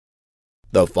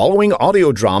The following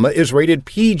audio drama is rated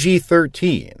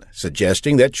PG-13,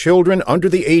 suggesting that children under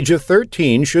the age of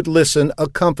 13 should listen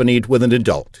accompanied with an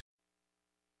adult.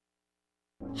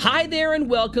 Hi there and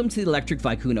welcome to the Electric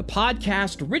Vicuna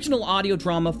podcast, original audio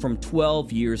drama from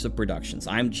 12 years of productions.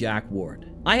 I'm Jack Ward.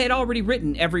 I had already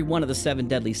written every one of the 7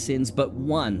 deadly sins but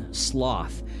one,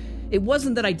 sloth. It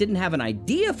wasn't that I didn't have an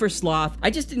idea for sloth, I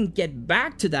just didn't get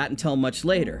back to that until much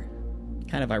later.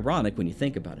 Kind of ironic when you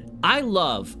think about it. I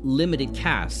love limited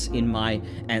casts in my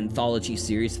anthology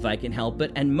series if I can help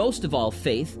it, and most of all,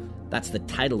 Faith, that's the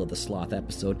title of the sloth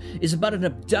episode, is about an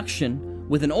abduction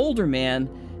with an older man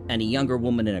and a younger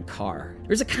woman in a car.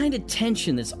 There's a kind of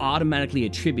tension that's automatically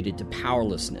attributed to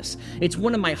powerlessness. It's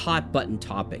one of my hot button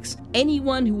topics.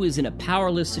 Anyone who is in a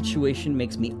powerless situation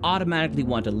makes me automatically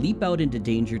want to leap out into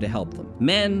danger to help them.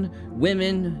 Men,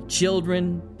 women,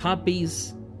 children,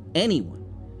 puppies, anyone.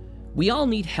 We all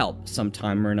need help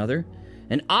sometime or another.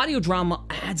 And audio drama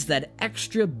adds that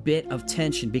extra bit of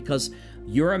tension because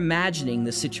you're imagining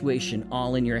the situation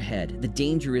all in your head. The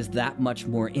danger is that much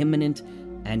more imminent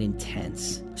and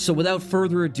intense. So without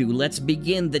further ado, let's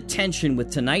begin the tension with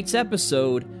tonight's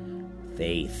episode,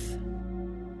 Faith.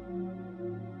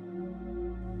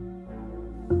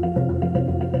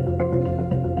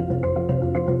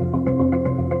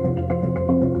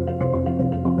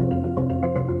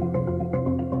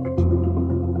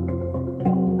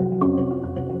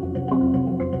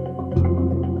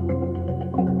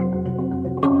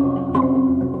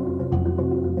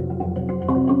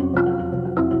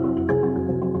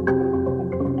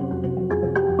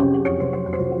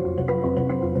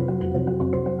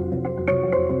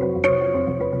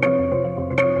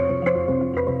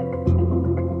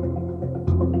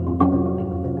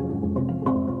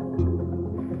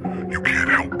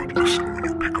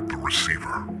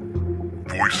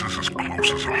 Voices as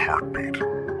close as a heartbeat,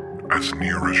 as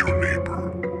near as your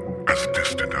neighbor, as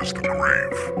distant as the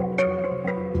grave.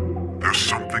 There's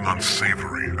something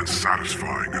unsavory and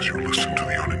satisfying as you listen to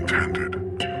the unintended,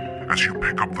 as you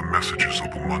pick up the messages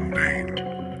of the mundane,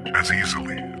 as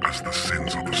easily as the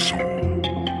sins of the soul.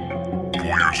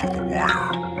 Voyeurs of the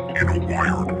wire in a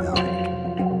wired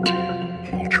world.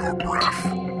 Hold your breath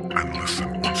and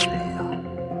listen once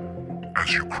more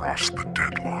as you cross the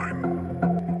deadline.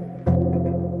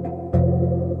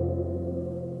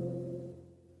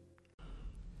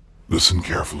 Listen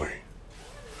carefully.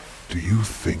 Do you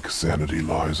think sanity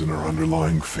lies in her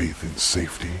underlying faith in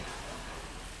safety?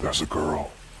 There's a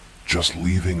girl just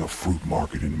leaving a fruit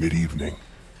market in mid-evening.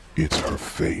 It's her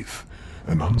faith,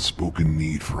 an unspoken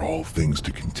need for all things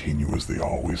to continue as they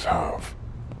always have.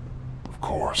 Of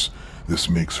course, this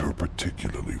makes her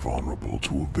particularly vulnerable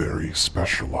to a very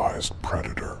specialized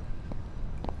predator.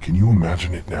 Can you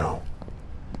imagine it now?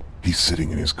 He's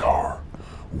sitting in his car,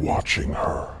 watching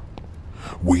her.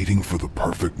 Waiting for the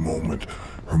perfect moment,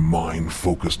 her mind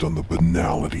focused on the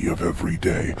banality of every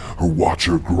day. Her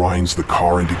watcher grinds the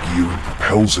car into gear and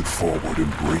propels it forward,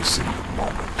 embracing the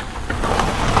moment.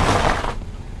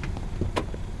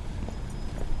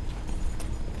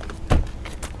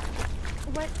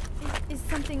 What? Is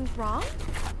something wrong?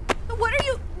 What are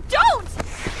you? Don't!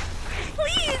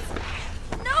 Please!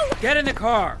 No! Get in the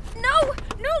car! No!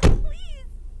 No! Please!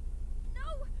 No!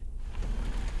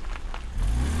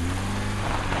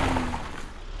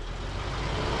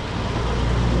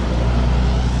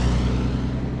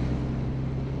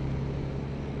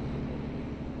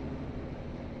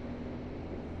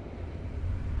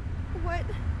 What?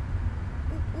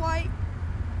 Why?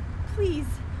 Please.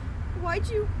 Why'd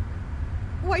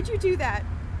you do that?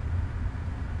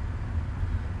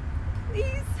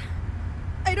 Please.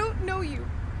 I don't know you.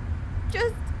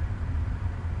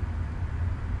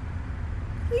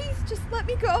 Please, just let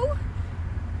me go.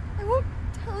 I won't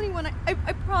tell anyone. I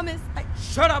promise.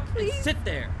 Shut up Please. and sit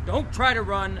there. Don't try to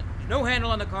run. There's no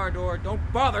handle on the car door. Don't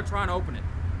bother trying to open it.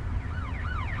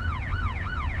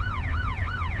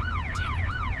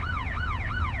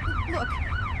 Look,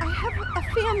 I have a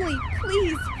family.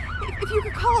 Please, if you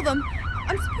could call them.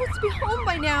 I'm supposed to be home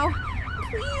by now.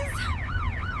 Please.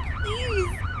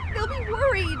 They'll be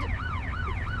worried.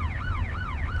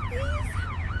 Please.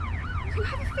 You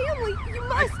have a family. You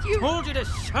must. I told you to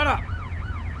shut up.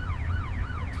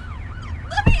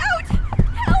 Let me out!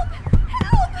 Help!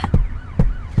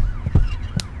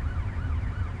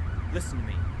 Listen to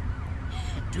me.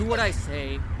 Do what I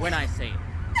say when I say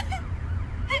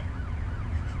it.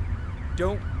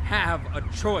 Don't have a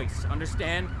choice,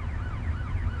 understand?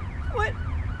 What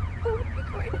are you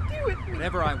going to do with me?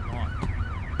 Whatever I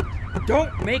want.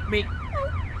 Don't make me... Oh,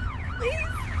 please.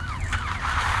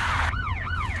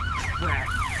 Crap.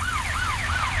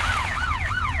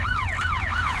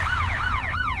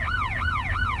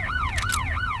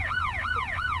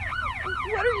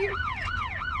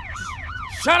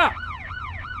 Shut up!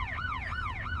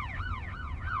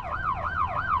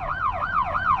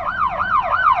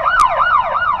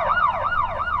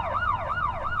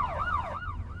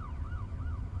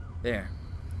 There.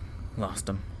 Lost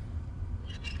him.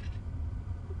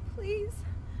 Please.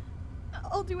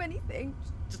 I'll do anything.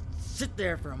 Just sit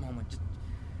there for a moment. Just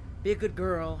be a good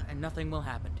girl and nothing will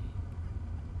happen to you.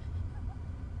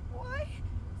 Why is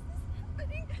this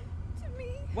happening to me?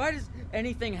 Why does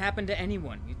anything happen to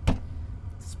anyone? You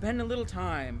spend a little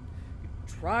time, you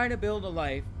try to build a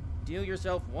life, deal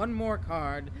yourself one more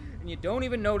card, and you don't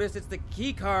even notice it's the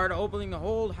key card opening the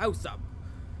whole house up.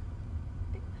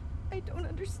 I don't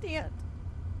understand.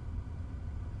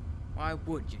 Why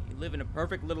would you? You live in a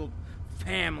perfect little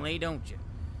family, don't you?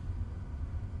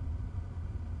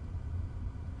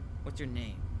 What's your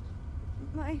name?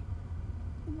 My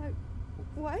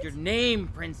what? Your name,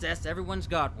 princess. Everyone's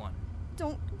got one.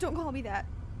 Don't call me that.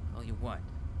 Call you what?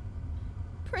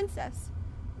 Princess.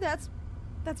 That's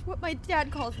what my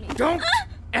dad calls me. Don't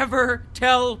ever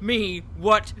tell me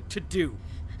what to do.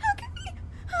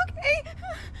 Okay.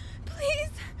 Please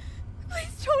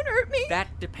don't hurt me.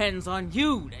 That depends on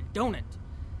you, don't it?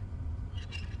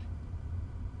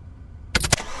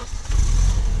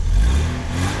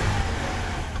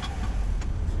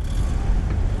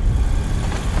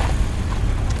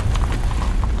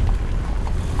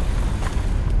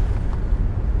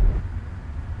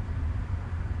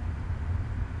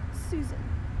 Susan.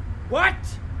 What?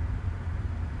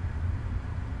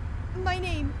 My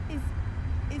name is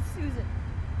Susan.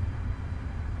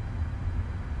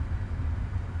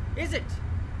 Is it?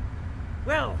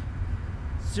 Well,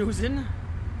 Susan,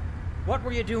 what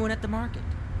were you doing at the market?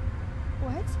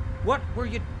 What? What were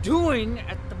you doing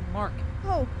at the market?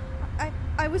 Oh,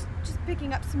 I was just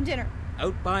picking up some dinner.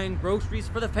 Out buying groceries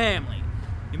for the family.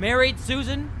 You married,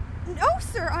 Susan? No,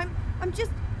 sir. I'm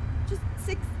just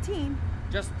 16.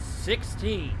 Just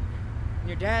 16. And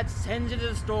your dad sends you to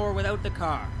the store without the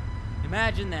car.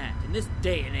 Imagine that, in this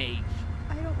day and age.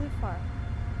 I don't live far.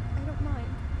 I don't mind.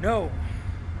 No.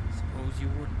 Suppose you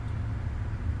wouldn't.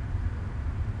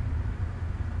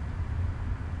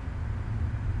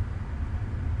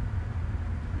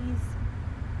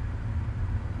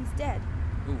 He's dead.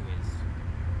 Who is?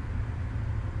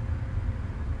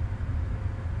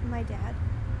 My dad.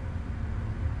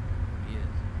 He is.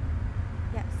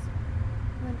 Yes.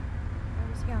 When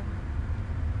I was young.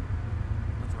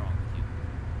 What's wrong with you?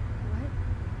 What?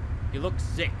 You look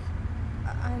sick.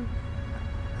 I'm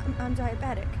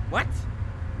diabetic. What?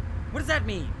 What does that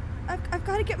mean? I've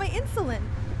got to get my insulin.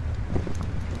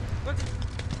 What?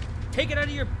 Take it out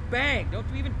of your bag. Don't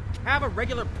you even have a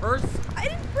regular purse? I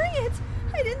didn't bring it.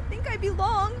 I didn't think I'd be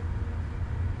long.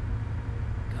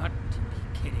 Got to be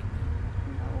kidding me.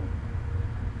 No.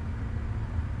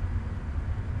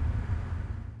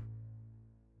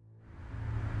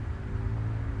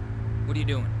 What are you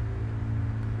doing?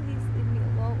 Please leave me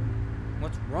alone.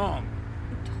 What's wrong?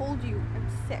 I told you I'm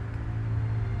sick.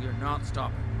 You're not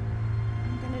stopping.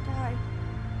 I'm gonna die.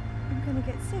 I'm gonna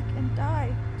get sick and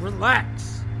die.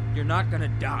 Relax. You're not gonna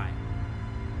die.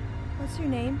 What's your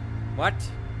name? What?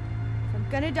 If I'm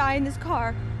gonna die in this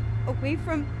car, away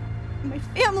from my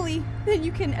family, then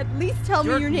you can at least tell me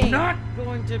your name. You're not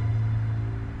going to...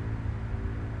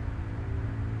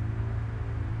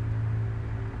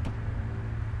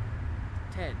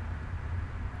 Ted.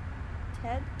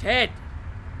 Ted? Ted!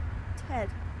 Ted.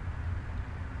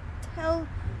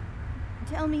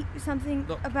 Tell me something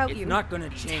Look, about it's you. not gonna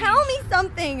change. Tell me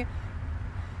something!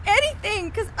 Anything,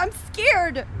 because I'm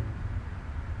scared!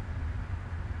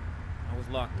 I was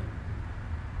locked up.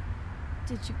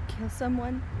 Did you kill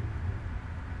someone?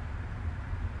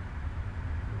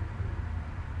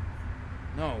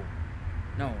 No,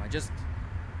 I just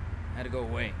had to go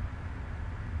away.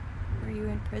 Were you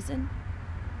in prison?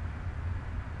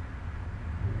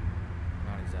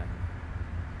 Not exactly.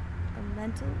 A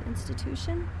mental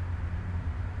institution?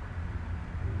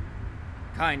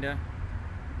 Kinda.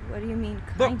 What do you mean,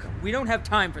 Look, kinda? we don't have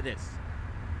time for this.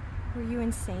 Were you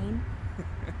insane?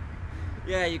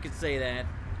 Yeah, you could say that.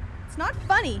 It's not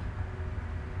funny.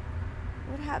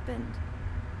 What happened?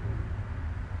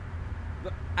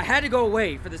 Look, I had to go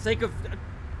away for the sake of...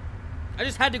 I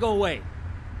just had to go away.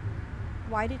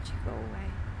 Why did you go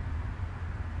away?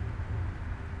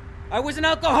 I was an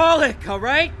alcoholic, all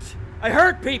right? I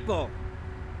hurt people.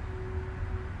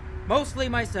 Mostly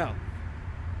myself.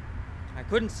 I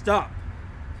couldn't stop,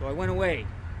 so I went away.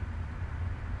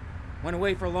 Went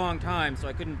away for a long time, so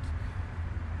I couldn't...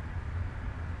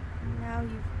 And now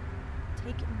you've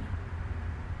taken me.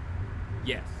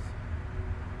 Yes.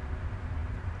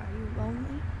 Are you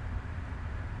lonely?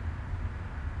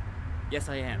 Yes,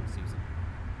 I am, Susan.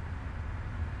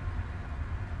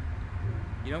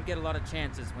 You don't get a lot of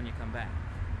chances when you come back.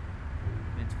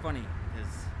 And it's funny,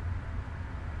 because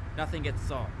nothing gets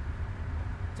solved.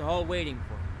 It's all waiting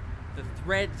for you. The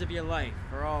threads of your life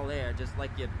are all there, just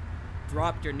like you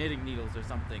dropped your knitting needles or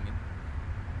something. And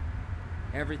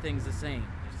everything's the same,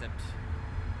 except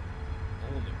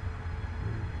older.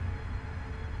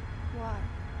 Why?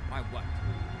 Why what?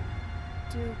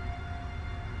 Do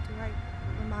I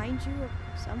remind you of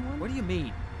someone? What do you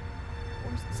mean?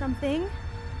 Or something?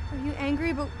 Are you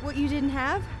angry about what you didn't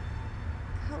have?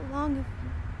 How long have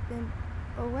you been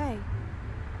away?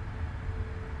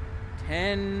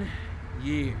 10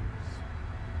 years.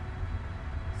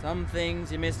 Some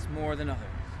things you miss more than others.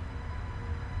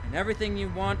 And everything you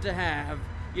want to have,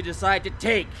 you decide to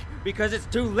take because it's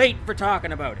too late for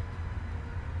talking about it.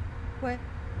 What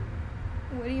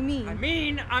do you mean? I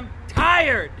mean, I'm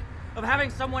tired of having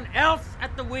someone else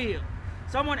at the wheel.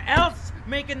 Someone else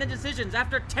making the decisions.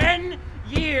 After 10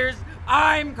 years,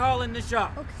 I'm calling the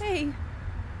shots. Okay. And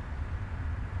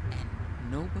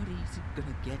nobody's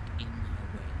gonna get in my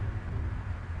way.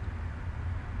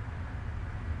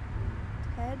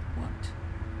 Ted, What?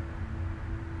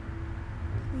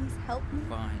 please help me.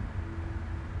 Fine.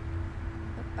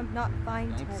 I'm not fine,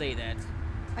 Don't Ted. say that.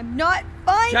 I'm not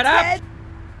fine, Shut up! Ted!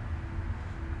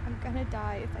 I'm gonna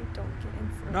die if I don't get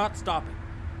insulin. We're not stopping.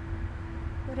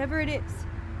 Whatever it is,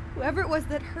 whoever it was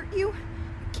that hurt you, you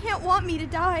can't want me to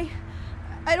die.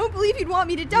 I don't believe you'd want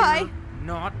me to die. We're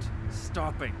not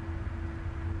stopping.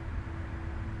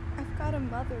 I've got a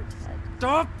mother, Ted.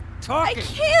 Stop I talking!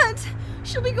 can't!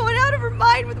 She'll be going out of her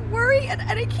mind with worry, and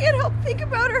I can't help think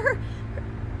about her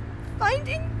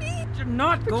finding me. You're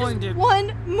not For going just to...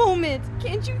 one moment.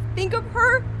 Can't you think of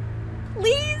her?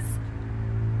 Please?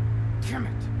 Damn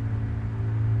it.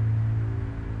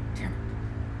 Damn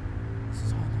it. This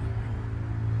is all going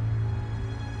wrong.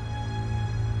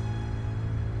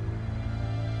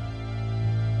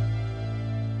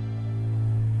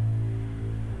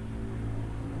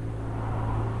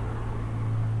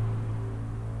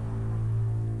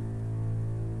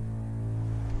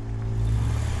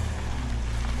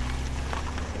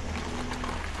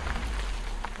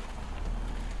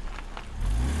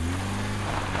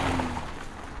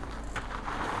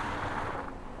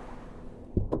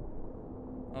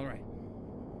 All right.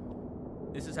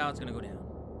 This is how it's gonna go down.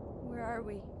 Where are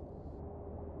we?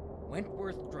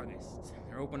 Wentworth Druggists.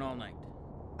 They're open all night.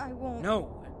 I won't.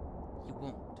 No, you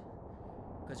won't.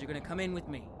 Because you're gonna come in with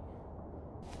me.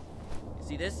 You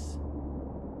see this?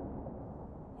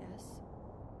 Yes.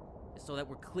 So that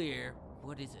we're clear,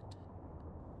 what is it?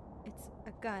 It's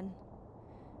a gun.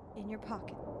 In your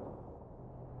pocket.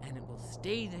 And it will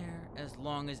stay there as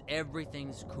long as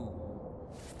everything's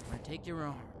cool. I'm gonna take your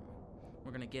arm.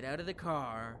 We're gonna get out of the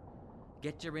car,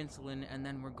 get your insulin, and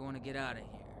then we're gonna get out of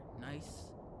here.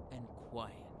 Nice and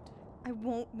quiet. I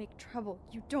won't make trouble.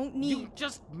 You don't need. You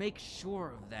just make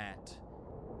sure of that.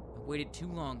 I've waited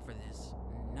too long for this.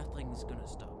 Nothing's gonna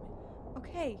stop me.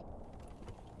 Okay.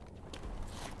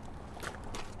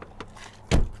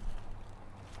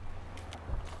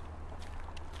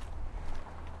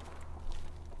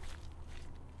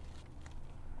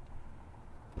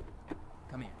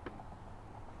 Come here.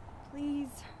 Please.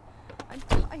 I'm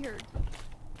tired.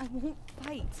 I won't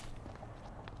fight.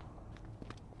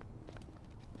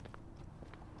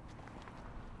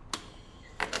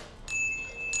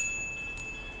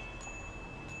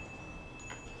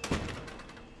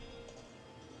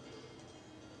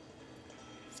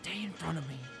 Stay in front of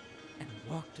me and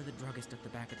walk to the druggist at the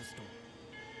back of the store.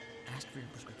 Ask for your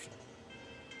prescription.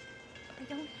 I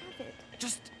don't have it.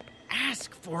 Just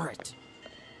ask for it.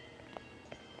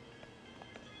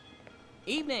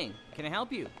 Evening. Can I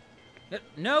help you?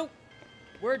 No,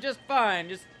 we're just fine.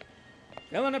 Just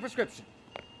fill in a prescription.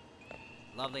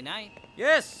 Lovely night.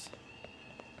 Yes.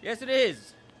 Yes, it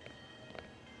is.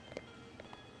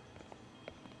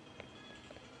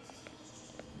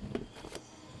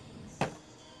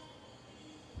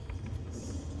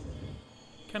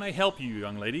 Can I help you,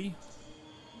 young lady?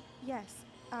 Yes,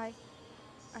 I've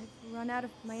run out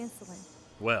of my insulin.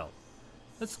 Well,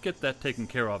 let's get that taken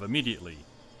care of immediately.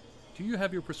 Do you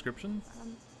have your prescription?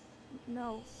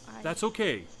 No, That's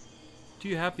okay. Do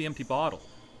you have the empty bottle?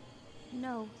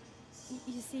 No.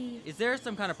 You see, Is there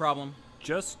some kind of problem?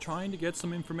 Just trying to get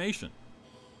some information.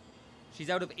 She's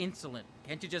out of insulin.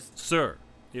 Can't you just... Sir,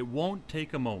 it won't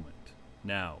take a moment.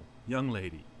 Now, young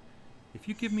lady, if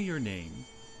you give me your name,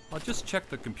 I'll just check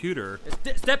the computer.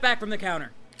 Step back from the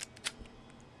counter.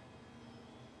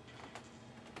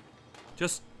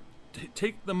 Just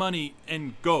take the money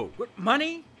and go. What,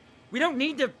 money? We don't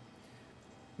need to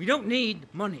We don't need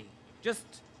money. Just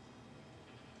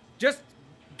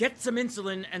get some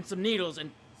insulin and some needles and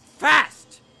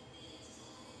fast!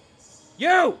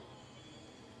 You!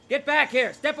 Get back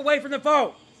here! Step away from the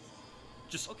phone!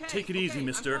 Just take it easy,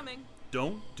 mister.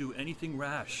 Don't do anything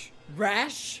rash.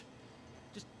 Rash?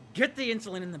 Just get the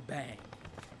insulin in the bag.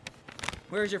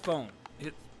 Where's your phone?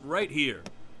 It's right here.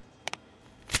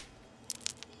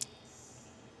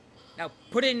 Now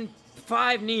put in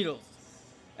 5 needles.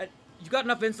 You got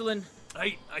enough insulin?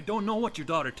 I don't know what your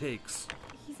daughter takes.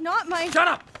 He's not my... Shut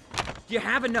up! Do you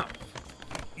have enough?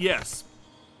 Yes.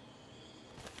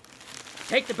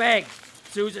 Take the bag,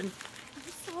 Susan.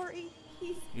 I'm sorry.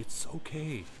 It's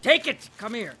okay. Take it!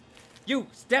 Come here. You,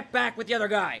 step back with the other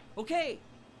guy. Okay.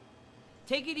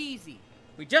 Take it easy.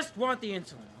 We just want the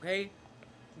insulin, okay?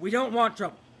 We don't want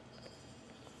trouble.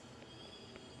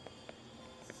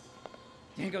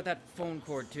 Yank out that phone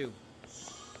cord, too.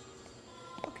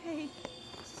 Okay.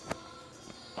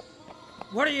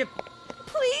 What are you...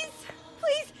 Please!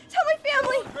 Please! Tell my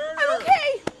family! I'm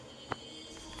okay!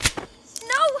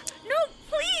 No!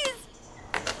 Please!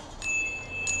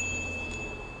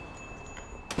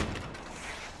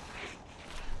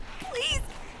 Please!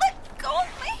 Let go of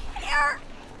my hair!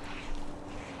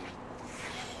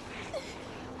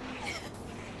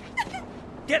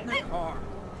 Get in the car!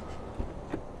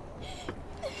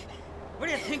 What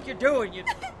do you think you're doing? You...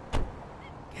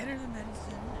 Get her the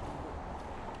medicine.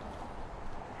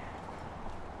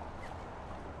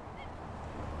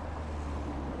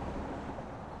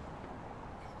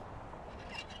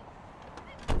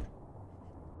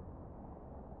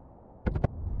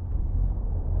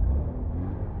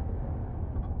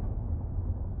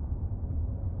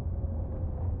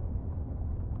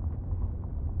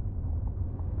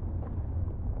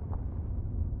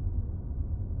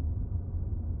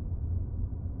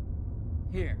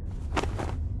 Here.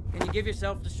 Can you give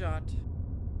yourself the shot?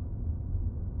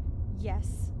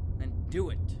 Yes. Then do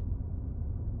it.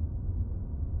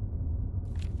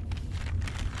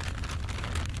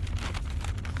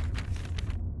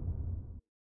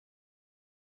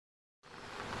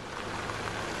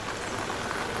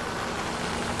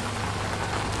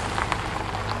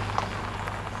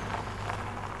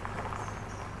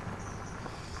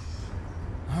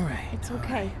 All right. It's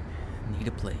okay. Need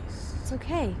a place. It's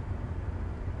okay.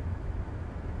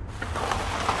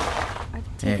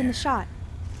 I've taken the shot.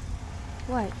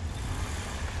 What?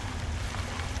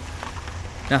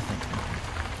 Nothing.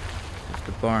 Just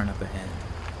a barn up ahead.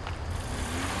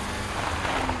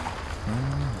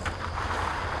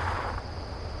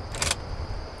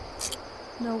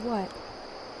 No what?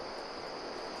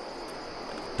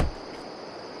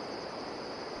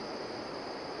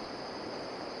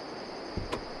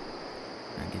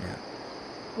 Now get out.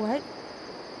 What?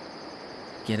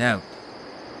 Get out.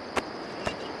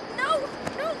 No,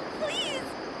 please!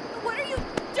 What are you?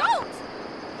 Don't!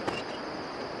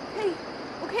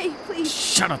 Okay, please.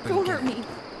 Shut up and Don't get hurt me.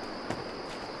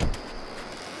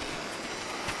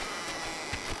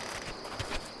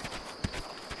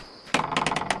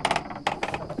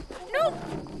 No!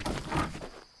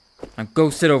 Now go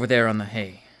sit over there on the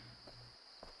hay.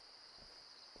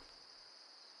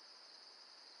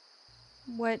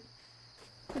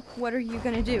 What are you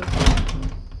gonna do?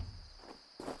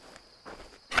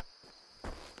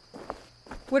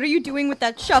 What are you doing with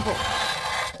that shovel?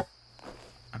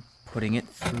 I'm putting it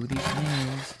through these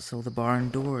nails so the barn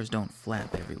doors don't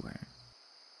flap everywhere.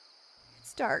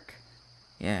 It's dark.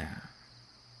 Yeah.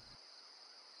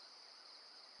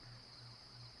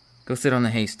 Go sit on the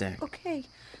haystack. Okay,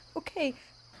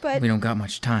 but... We don't got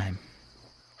much time.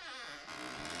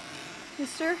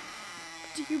 Mister,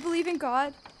 do you believe in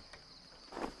God?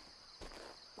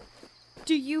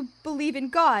 Do you believe in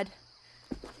God?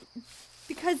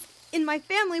 Because in my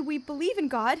family we believe in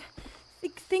God.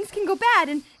 Things can go bad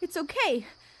and it's okay.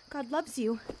 God loves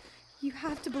you. You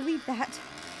have to believe that.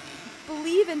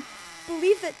 Believe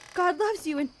that God loves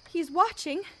you and He's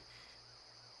watching.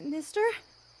 Mister,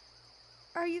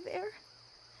 are you there?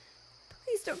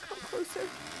 Please don't come closer.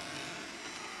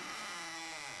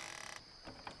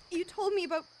 You told me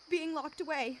about being locked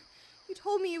away. You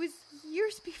told me it was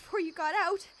years before you got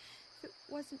out. If it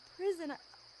wasn't prison,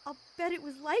 I'll bet it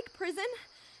was like prison.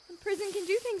 And prison can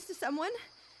do things to someone.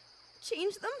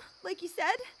 Change them, like you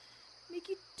said. Make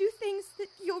you do things that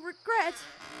you'll regret.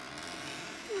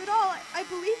 Through it all, I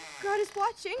believe God is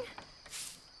watching.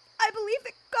 I believe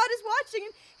that God is watching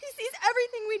and He sees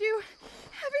everything we do.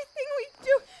 Everything we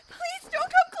do. Please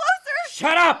don't come closer!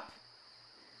 Shut up!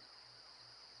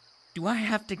 Do I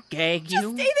have to gag you?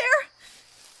 Just stay there!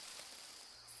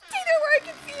 Stay there where I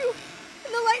can see you!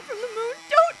 In the light from the moon.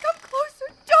 Don't come closer!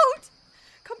 Don't!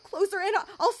 Come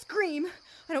scream.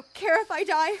 I don't care if I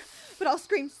die, but I'll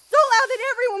scream so loud that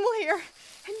everyone will hear.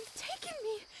 And you've taken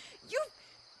me,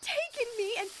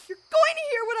 and you're going to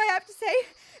hear what I have to say,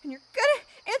 and you're gonna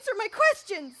answer my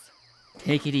questions.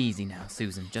 Take it easy now,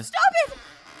 Susan. Just... Stop it!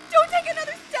 Don't take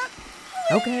another step,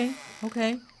 please.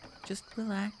 Okay. Just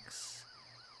relax.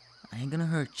 I ain't gonna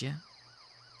hurt you.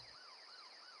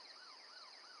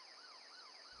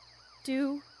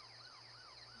 Do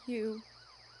you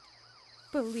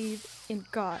believe in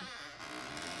God?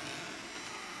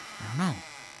 I don't know.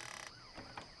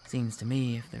 Seems to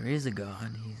me if there is a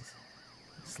God, he's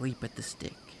asleep at the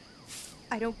stick.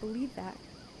 I don't believe that.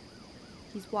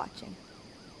 He's watching.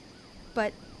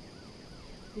 But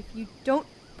if you don't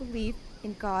believe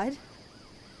in God,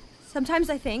 sometimes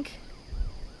I think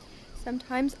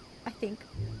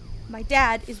my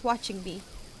dad is watching me.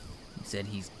 You said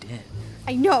he's dead.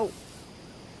 I know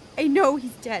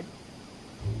he's dead.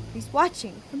 He's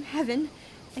watching from heaven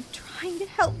and trying to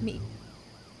help me.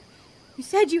 You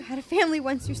said you had a family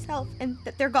once yourself and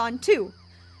that they're gone too.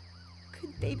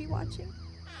 Could they be watching?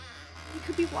 They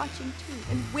could be watching too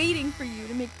and waiting for you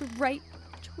to make the right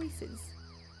choices.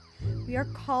 We are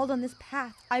called on this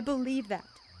path. I believe that.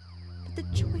 But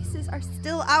the choices are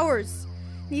still ours.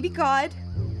 Maybe God,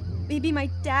 maybe my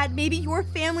dad, maybe your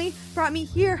family brought me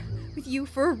here with you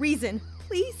for a reason.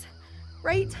 Please,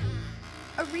 right?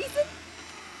 A reason?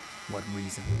 What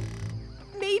reason?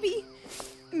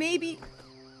 Maybe,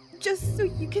 just so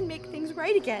you can make things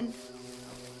right again.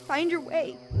 Find your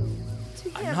way to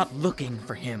him. I'm not looking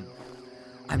for him.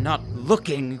 I'm not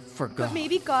looking for God. But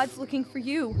maybe God's looking for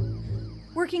you.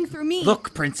 Working through me.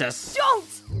 Look, Princess.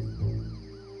 Don't!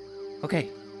 Okay.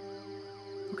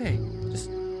 Just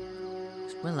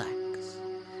relax.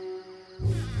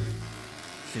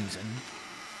 Susan.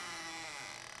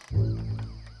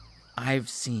 I've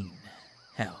seen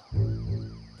hell.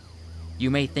 You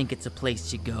may think it's a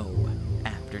place you go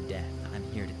after death. I'm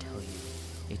here to tell you,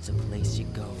 it's a place you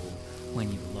go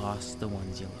when you've lost the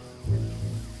ones you love.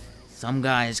 Some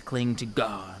guys cling to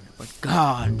God, but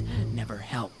God never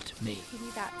helped me.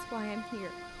 Maybe that's why I'm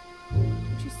here.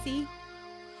 Don't you see?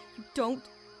 You don't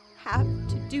have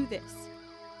to do this.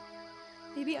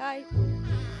 Maybe I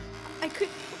could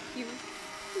help you.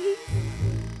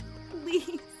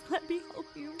 Please let me help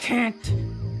you. Can't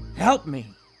help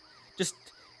me. Just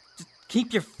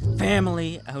keep your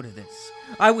family out of this.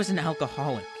 I was an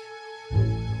alcoholic.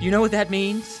 You know what that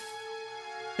means?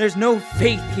 There's no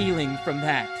faith healing from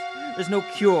that. There's no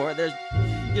cure.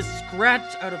 You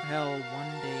scratch out of hell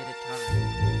one day at a time.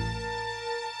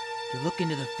 You look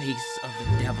into the face of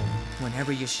the devil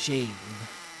whenever you shave.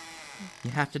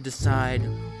 You have to decide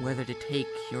whether to take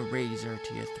your razor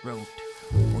to your throat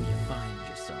or you find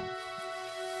yourself.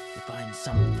 You find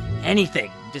something,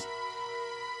 anything, just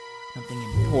something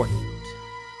important.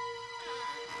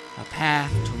 A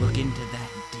path to look into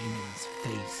that demon's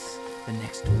face the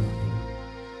next morning.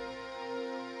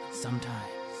 Sometimes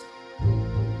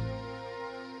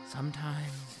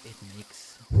it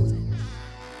makes sense.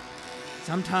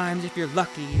 Sometimes, if you're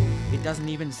lucky, it doesn't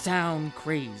even sound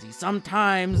crazy.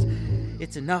 Sometimes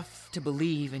it's enough to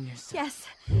believe in yourself.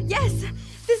 Yes,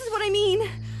 this is what I mean.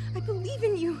 I believe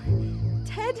in you.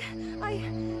 Ted,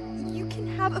 you can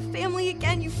have a family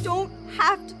again. You don't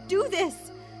have to do this.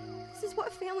 This is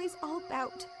what family's all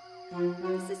about.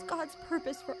 This is God's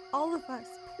purpose for all of us.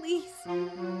 Please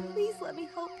let me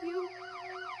help you.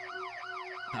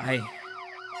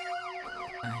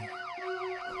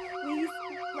 Please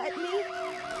let me.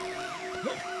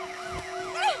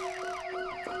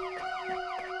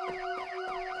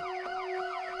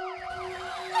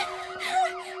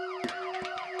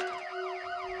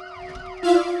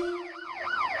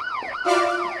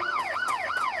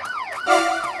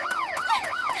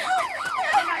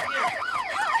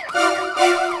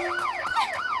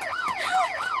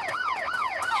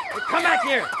 Come back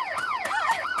here!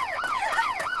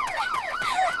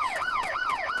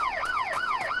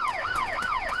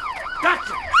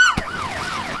 Gotcha!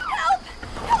 Help!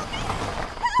 Help me!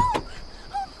 Help!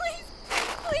 Oh,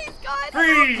 please, God!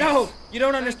 Freeze! No, you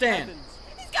don't understand.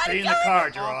 He's got Stay a in gun! the car,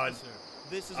 Gerard.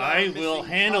 I will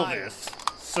handle this,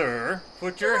 sir.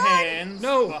 Put your hands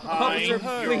No, behind officer,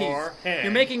 your please. head.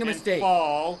 You're making a and mistake.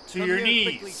 Fall to Come your here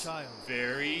knees. quickly, child.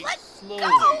 Very Let slowly.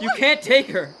 go! You can't take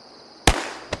her.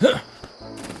 Don't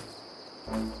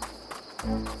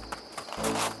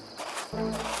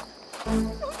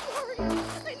worry.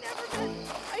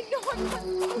 I know I'm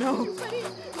not No. you, buddy.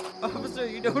 Officer,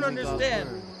 you don't understand.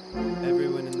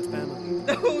 Everyone in the family.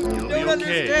 No, you You'll be don't okay.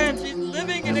 understand. She's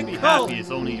living in Just a be cult. happy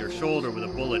it's only your shoulder with a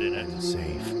bullet in it.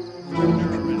 Safe.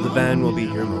 The van will be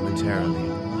here momentarily.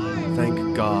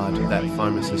 Thank God that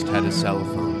pharmacist had a cell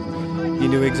phone. He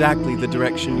knew exactly the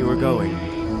direction you were going.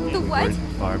 The what? Weren't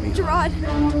far behind.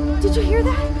 Gerard, did you hear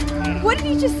that? What did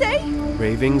he just say?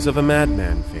 Ravings of a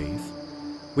madman, Faith.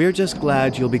 We're just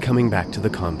glad you'll be coming back to the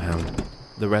compound.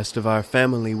 The rest of our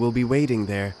family will be waiting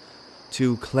there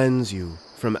to cleanse you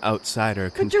from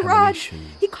outsider But Gerard, contamination.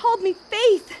 he called me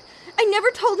Faith. I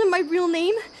never told him my real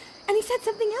name, and he said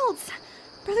something else.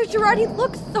 Brother Gerard, he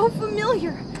looks so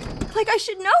familiar. Like I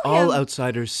should know him. All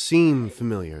outsiders seem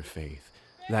familiar, Faith.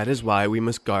 That is why we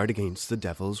must guard against the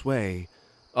devil's way.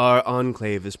 Our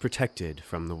enclave is protected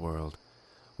from the world.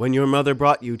 When your mother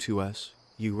brought you to us,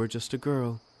 you were just a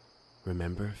girl.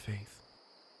 Remember, Faith?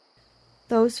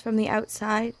 Those from the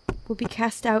outside will be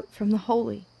cast out from the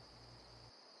holy.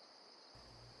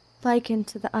 Likened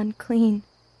to the unclean,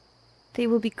 they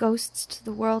will be ghosts to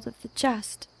the world of the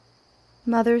just.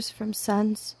 Mothers from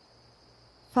sons,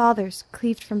 fathers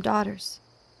cleaved from daughters.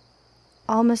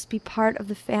 All must be part of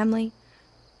the family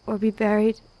or be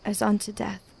buried as unto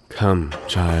death. Come,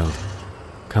 child.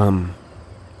 Come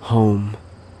home.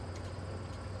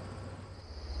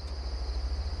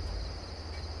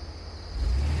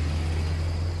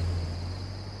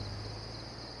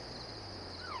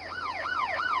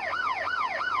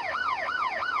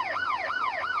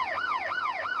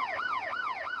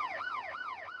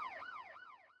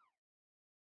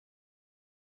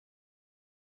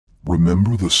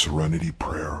 Remember the Serenity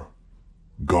Prayer.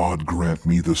 God grant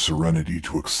me the serenity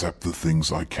to accept the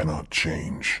things I cannot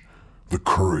change, the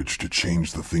courage to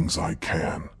change the things I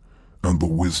can, and the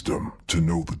wisdom to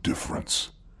know the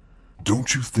difference.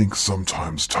 Don't you think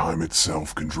sometimes time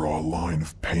itself can draw a line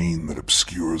of pain that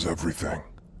obscures everything?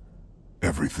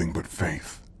 Everything but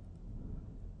faith.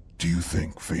 Do you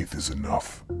think faith is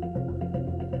enough?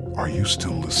 Are you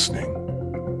still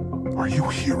listening? Are you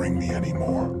hearing me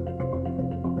anymore?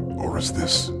 Or is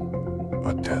this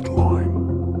a dead line?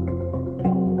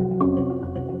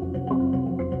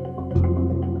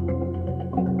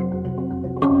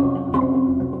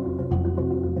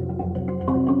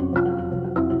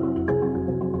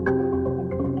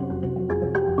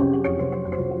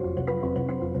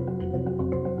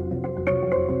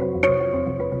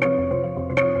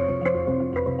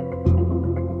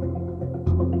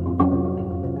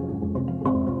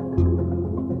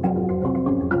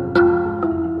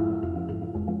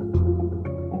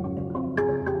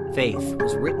 Faith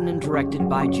was written and directed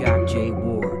by Jack J.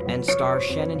 Ward and stars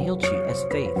Shannon Hilchey as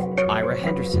Faith, Ira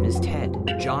Henderson as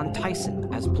Ted, John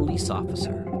Tyson as police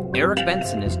officer, Eric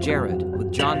Benson as Jared,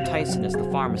 with John Tyson as the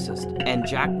pharmacist, and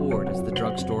Jack Ward as the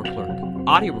drugstore clerk.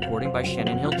 Audio recording by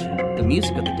Shannon Hilchey. The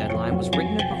music of The Deadline was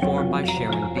written and performed by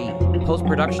Sharon B.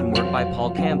 Post-production work by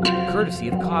Paul Campbell, courtesy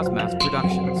of Cosmas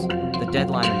Productions. The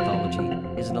Deadline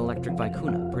Anthology is an Electric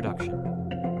Vicuna production.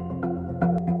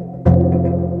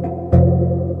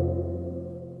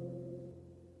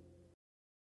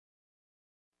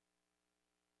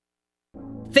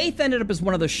 Faith ended up as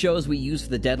one of the shows we used for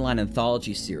the Deadline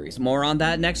Anthology series. More on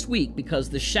that next week, because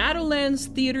the Shadowlands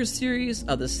Theater series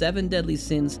of the Seven Deadly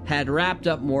Sins had wrapped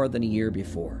up more than a year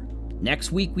before.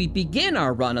 Next week, we begin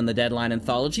our run on the Deadline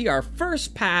Anthology, our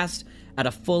first pass at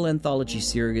a full anthology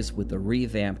series with a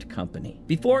revamped company.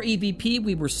 Before EVP,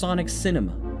 we were Sonic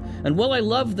Cinema. And while I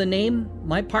loved the name,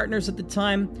 my partners at the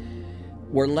time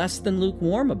were less than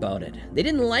lukewarm about it. They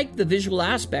didn't like the visual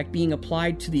aspect being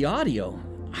applied to the audio.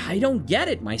 I don't get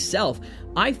it myself.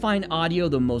 I find audio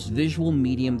the most visual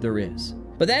medium there is.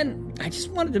 But then, I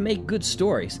just wanted to make good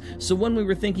stories. So when we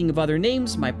were thinking of other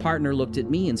names, my partner looked at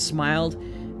me and smiled,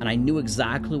 and I knew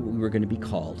exactly what we were going to be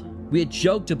called. We had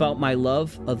joked about my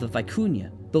love of the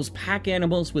vicuña, those pack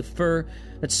animals with fur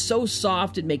that's so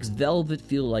soft it makes velvet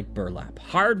feel like burlap.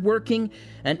 Hard-working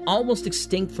and almost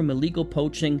extinct from illegal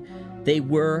poaching, they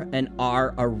were and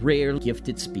are a rare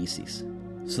gifted species.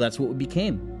 So that's what we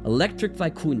became. Electric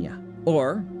Vicuna,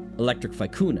 or Electric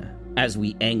Vicuna, as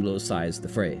we anglicized the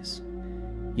phrase.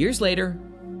 Years later,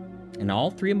 and all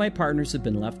three of my partners have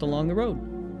been left along the road.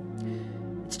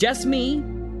 It's just me.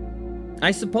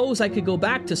 I suppose I could go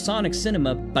back to Sonic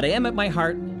Cinema, but I am at my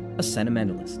heart a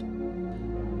sentimentalist.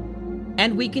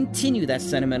 And we continue that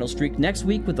sentimental streak next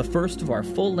week with the first of our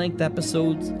full-length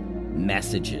episodes,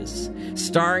 Messages,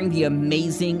 starring the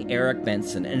amazing Eric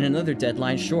Benson and another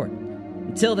Deadline short.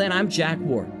 Until then, I'm Jack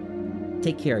Ward.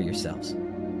 Take care of yourselves,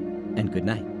 and good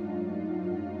night.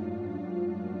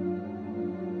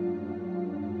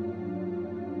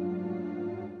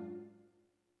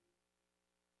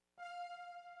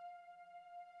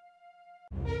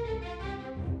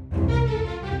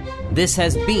 This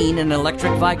has been an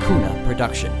Electric Vicuna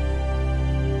production.